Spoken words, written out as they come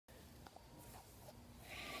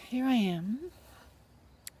here I am,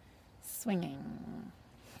 swinging.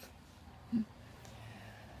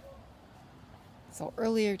 So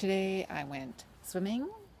earlier today I went swimming,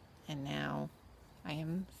 and now I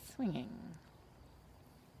am swinging.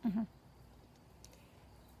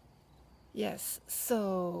 Yes,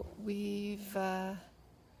 so we've,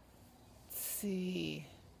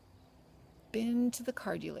 been to the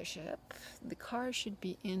car dealership. The car should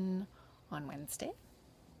be in on Wednesday.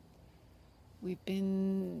 We've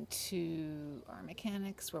been to our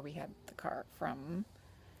mechanics where we had the car from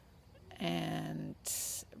and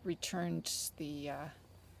returned the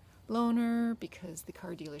loaner because the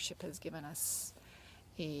car dealership has given us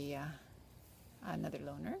another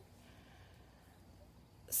loaner.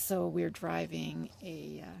 So we're driving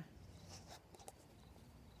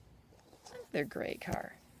another gray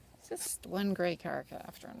car. Just one gray car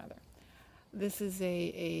after another. This is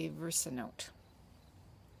a Versanote.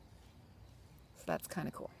 So that's kind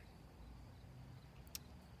of cool.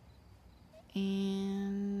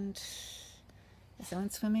 And is someone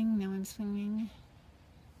swimming? Now I'm swimming.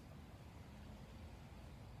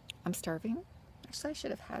 I'm starving. Actually, I should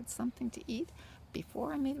have had something to eat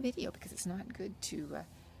before I made a video because it's not good to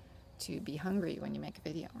be hungry when you make a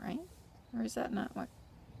video, right? Or is that not what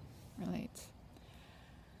relates?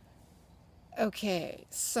 Okay,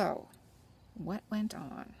 so what went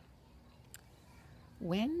on?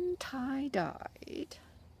 When Ty died,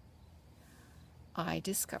 I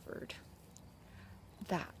discovered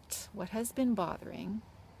that what has been bothering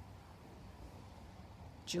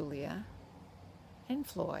Julia and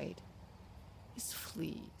Floyd is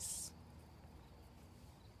fleas.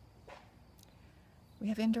 We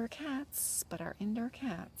have indoor cats, but our indoor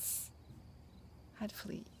cats had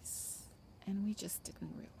fleas, and we just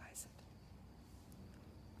didn't realize it.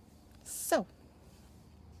 So,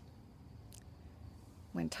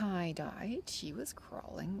 when Ty died, she was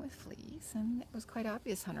crawling with fleas, and it was quite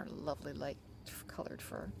obvious on her lovely light-colored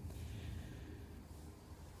fur.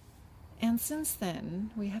 And since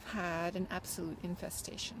then, we have had an absolute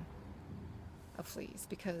infestation of fleas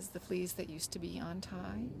because the fleas that used to be on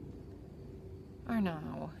Ty are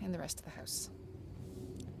now in the rest of the house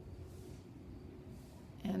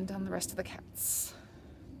and on the rest of the cats.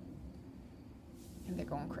 And they're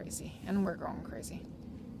going crazy, and we're going crazy.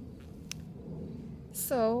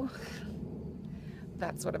 So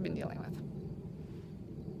that's what I've been dealing with.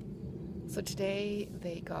 So today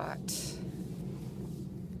they got some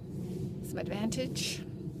Advantage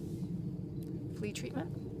flea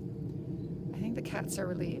treatment. I think the cats are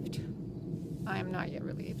relieved. I am not yet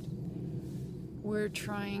relieved. We're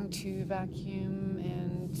trying to vacuum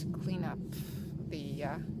and clean up the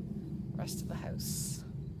rest of the house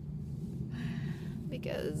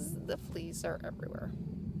because the fleas are everywhere.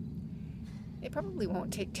 It probably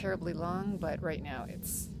won't take terribly long, but right now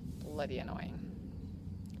it's bloody annoying.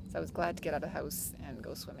 So I was glad to get out of the house and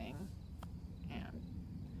go swimming and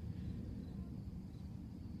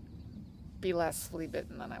be less flea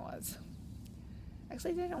bitten than I was.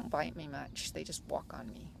 Actually, they don't bite me much. They just walk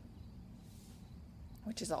on me,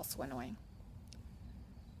 which is also annoying.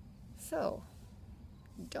 So,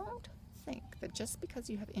 don't think that just because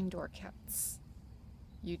you have indoor cats,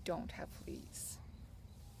 you don't have fleas,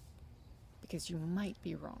 because you might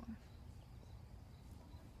be wrong.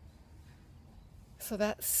 So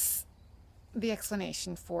that's the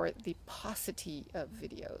explanation for the paucity of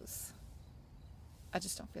videos. I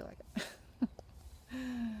just don't feel like it.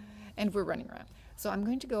 And we're running around. So I'm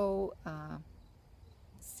going to go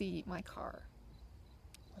see my car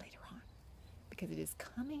later on because it is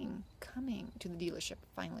coming to the dealership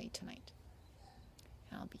finally tonight.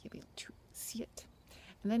 And I'll be able to see it.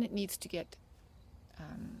 And then it needs to get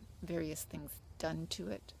various things done to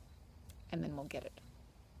it, and then we'll get it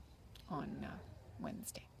on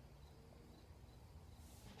Wednesday.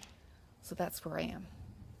 So that's where I am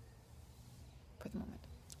for the moment.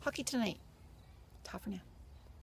 Hockey tonight. Ta for now.